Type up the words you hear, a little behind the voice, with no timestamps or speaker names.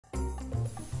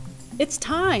It's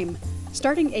time!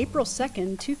 Starting April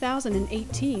 2nd,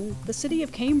 2018, the City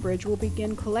of Cambridge will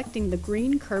begin collecting the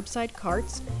green curbside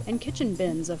carts and kitchen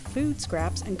bins of food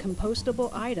scraps and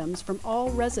compostable items from all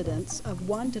residents of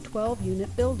 1 to 12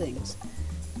 unit buildings.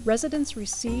 Residents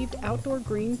received outdoor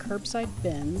green curbside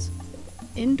bins,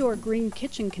 indoor green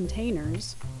kitchen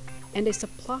containers, and a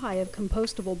supply of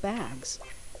compostable bags.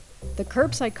 The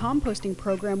Curbside Composting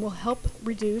program will help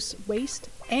reduce waste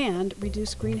and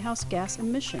reduce greenhouse gas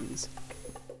emissions.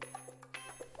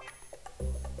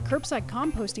 Curbside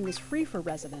composting is free for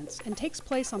residents and takes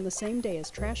place on the same day as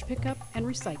trash pickup and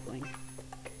recycling.